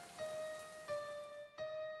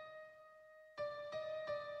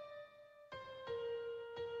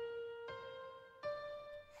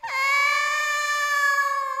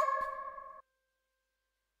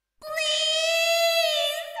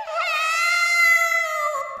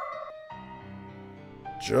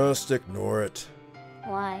 Just ignore it.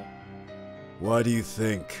 Why? Why do you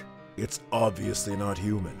think? It's obviously not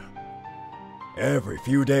human. Every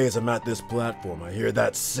few days I'm at this platform, I hear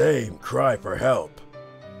that same cry for help.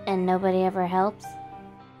 And nobody ever helps?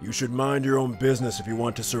 You should mind your own business if you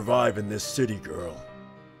want to survive in this city, girl.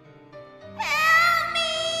 Help me!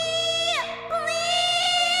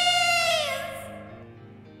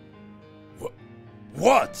 Please!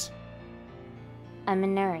 What? I'm a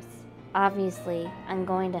nurse. Obviously, I'm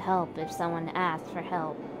going to help if someone asks for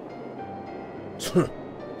help. Suit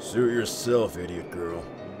yourself, idiot girl.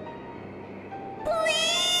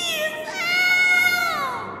 Please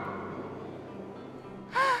help!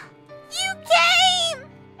 You came!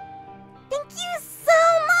 Thank you so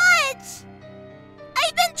much!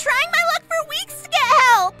 I've been trying my luck for weeks to get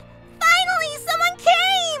help! Finally, someone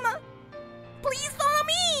came! Please follow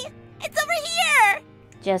me! It's over here!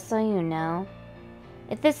 Just so you know,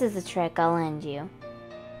 if this is a trick, I'll end you.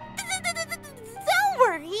 Don't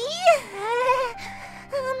worry.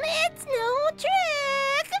 It's no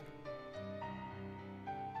trick.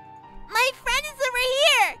 My friend is over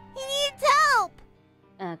here. He needs help.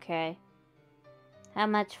 Okay. How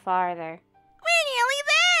much farther? We're nearly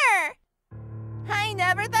there. I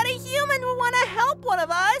never thought a human would want to help one of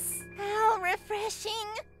us. How refreshing.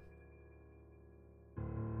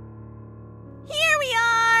 Here we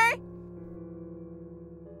are.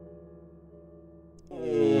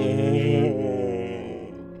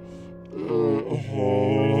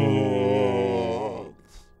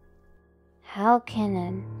 How can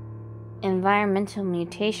an environmental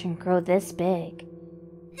mutation grow this big?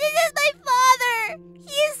 This is my father.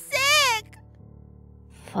 He is sick.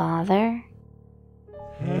 Father?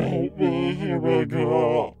 Help me, human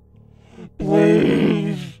girl.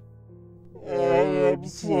 Please. I am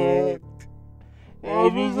sick.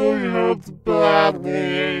 Everything hurts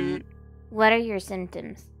badly. What are your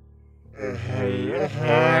symptoms?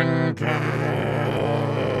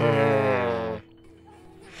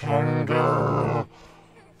 Hunger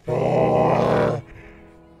for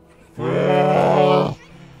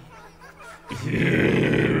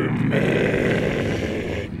human.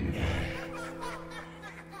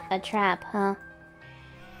 A trap, huh?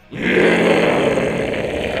 Yeah.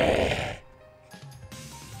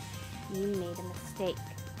 You made a mistake.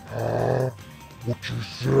 What you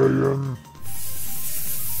saying?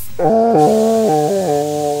 Oh!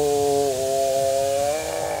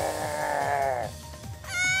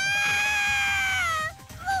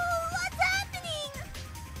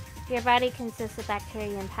 Your body consists of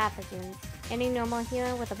bacteria and pathogens. Any normal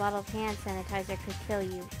human with a bottle of hand sanitizer could kill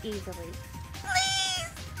you easily. Please!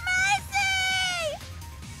 Mercy!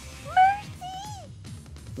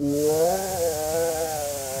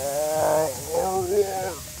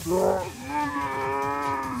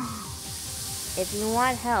 If you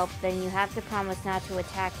want help, then you have to promise not to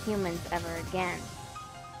attack humans ever again.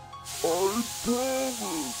 I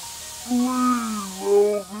promise.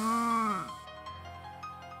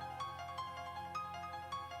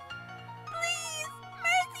 Please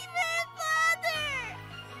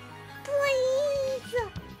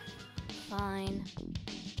help me. Fine.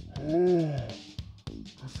 Oh,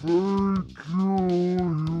 thank you,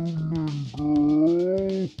 human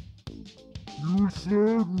girl. You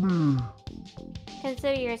saved me.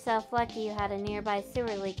 Consider yourself lucky you had a nearby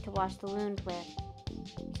sewer leak to wash the wound with.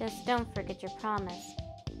 Just don't forget your promise.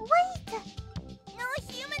 Wait! No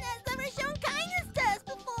human has ever shown kindness to us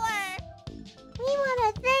before! We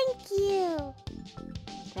want to thank you!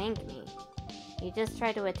 Thank me? You just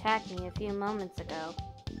tried to attack me a few moments ago.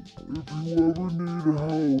 If you ever need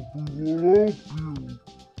help, we will help you.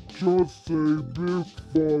 Just say Big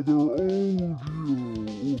Father owed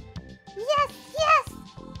you. Yes, yes!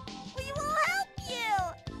 We will help you!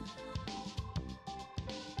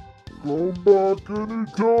 Come back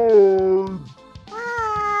anytime.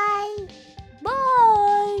 Bye!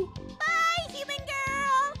 Bye! Bye, human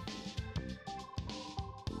girl!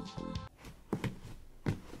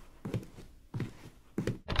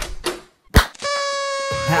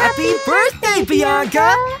 Happy birthday, Bianca!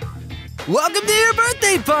 Welcome to your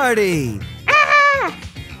birthday party!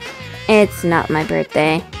 It's not my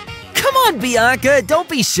birthday. Come on, Bianca, don't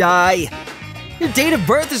be shy. Your date of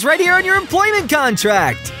birth is right here on your employment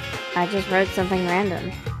contract. I just wrote something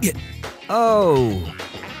random. Oh.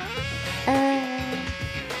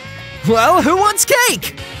 Well, who wants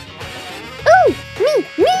cake? Ooh,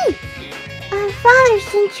 me! Our father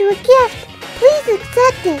sent you a gift. Please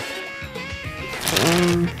accept it.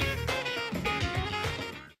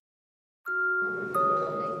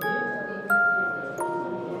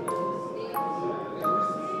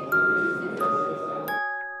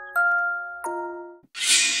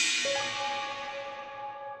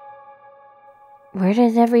 Where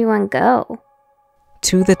does everyone go?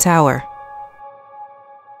 To the tower.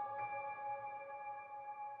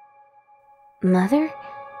 Mother?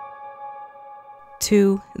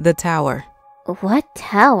 To the tower. What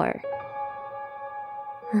tower?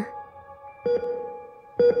 Huh?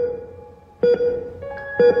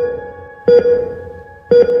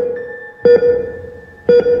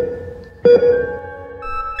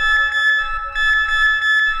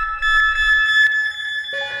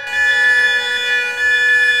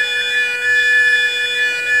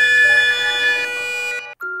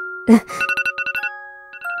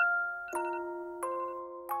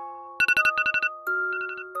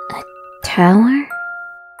 A tower?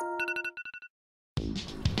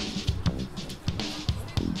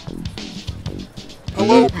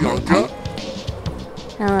 Hello, Bianca.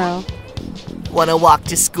 Hello. Wanna walk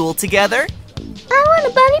to school together? I want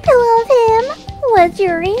a bunny pillow of him. What's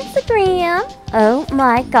your Instagram? Oh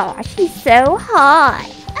my gosh, he's so hot.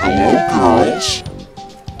 Hello, girls.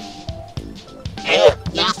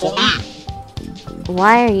 Wait for me.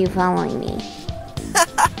 Why are you following me?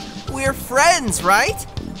 We're friends, right?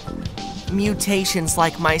 Mutations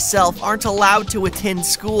like myself aren't allowed to attend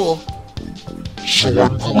school. So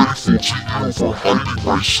I'm grateful to you for hiding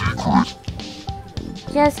my secret.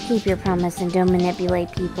 Just keep your promise and don't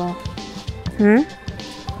manipulate people.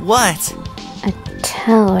 What? A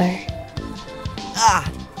tower. Ah,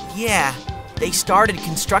 yeah. They started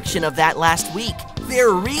construction of that last week.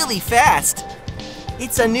 They're really fast.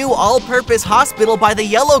 It's a new all-purpose hospital by the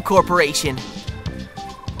Yellow Corporation.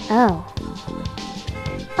 Oh.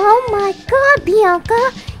 Oh my god,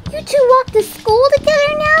 Bianca! You two walk to school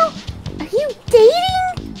together now? Are you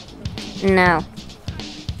dating? No.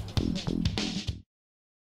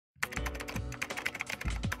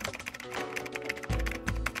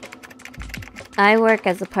 I work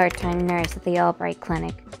as a part-time nurse at the Albright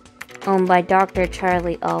Clinic, owned by Dr.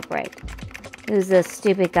 Charlie Albright, who's a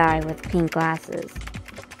stupid guy with pink glasses.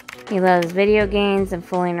 He loves video games and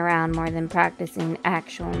fooling around more than practicing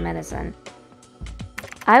actual medicine.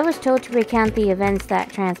 I was told to recount the events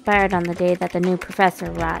that transpired on the day that the new professor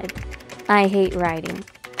arrived. I hate writing.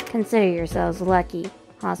 Consider yourselves lucky,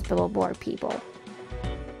 hospital board people.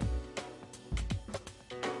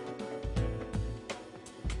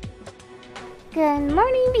 Good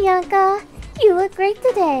morning, Bianca. You look great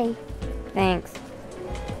today. Thanks.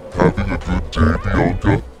 Having a good day,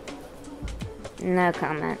 Bianca? No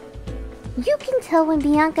comment. You can tell when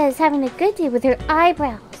Bianca is having a good day with her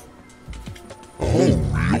eyebrows. Oh,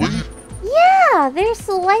 really? Yeah, they're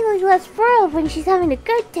slightly less furrowed when she's having a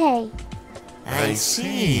good day. I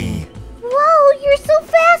see. Whoa, you're so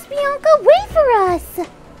fast, Bianca. Wait for us.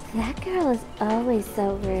 That girl is always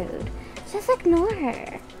so rude. Just ignore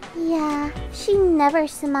her. Yeah, she never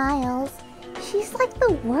smiles. She's like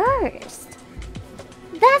the worst.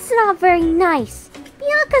 That's not very nice.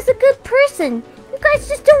 Bianca's a good person. You guys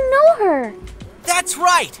just don't know her. That's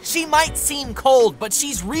right. She might seem cold, but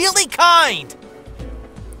she's really kind.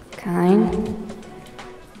 Kind?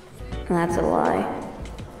 That's a lie.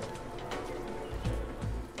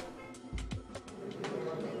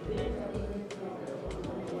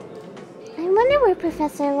 I wonder where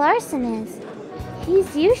Professor Larson is.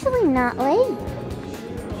 He's usually not late.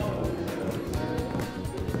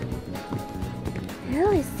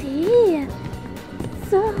 Who is he?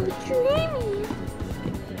 So dreamy.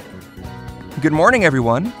 Good morning,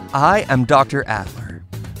 everyone. I am Dr. Adler.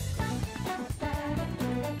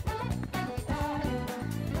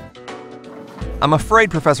 I'm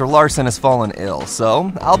afraid Professor Larson has fallen ill,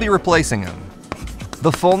 so I'll be replacing him.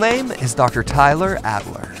 The full name is Dr. Tyler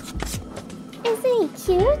Adler. Isn't he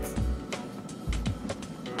cute?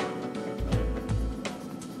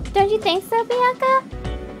 Don't you think so, Bianca?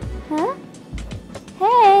 Huh?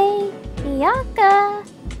 Hey, Bianca.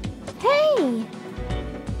 Hey.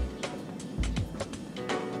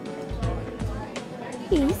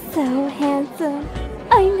 He's so handsome.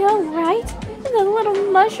 I know, right? And the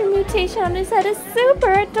little mushroom mutation on his head is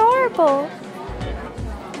super adorable.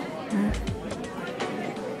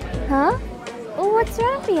 Huh? What's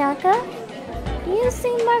wrong, Bianca? You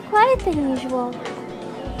seem more quiet than usual.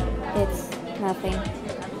 It's nothing.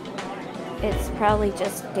 It's probably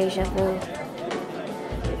just deja vu.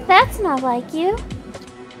 That's not like you.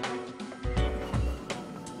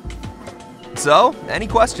 So, any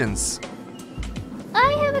questions?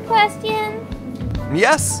 I have a question.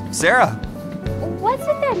 Yes, Sarah. What's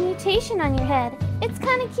with that mutation on your head? It's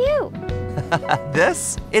kind of cute.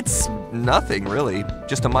 This? It's nothing, really.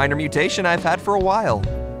 Just a minor mutation I've had for a while.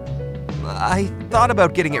 I thought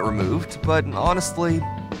about getting it removed, but honestly,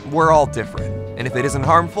 we're all different. And if it isn't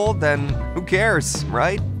harmful, then who cares,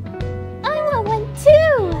 right? I want one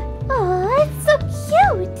too! Aw, it's so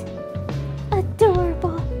cute!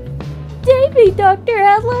 Adorable. Date me, Dr.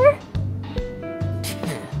 Adler!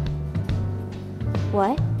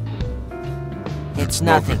 What? It's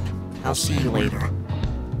nothing. I'll see you later.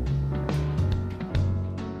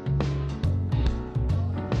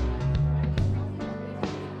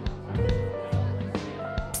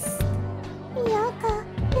 Bianca,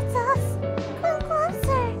 it's us. Come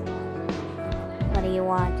closer. What do you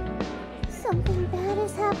want? Something bad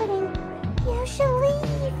is happening. You should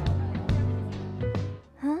leave.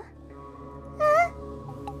 Huh? Huh?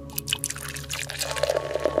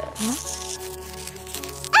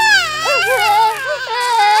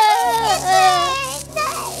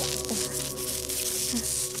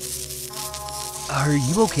 Are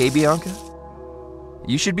you okay, Bianca?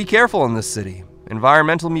 You should be careful in this city.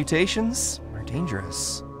 Environmental mutations are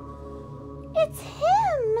dangerous. It's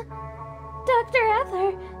him! Dr.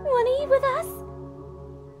 Adler, wanna eat with us?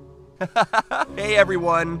 Hey,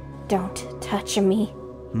 everyone. Don't touch me.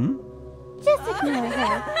 Hmm? Just ignore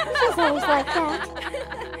her. She's always like that.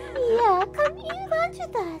 Yeah, come eat lunch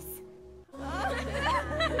with us.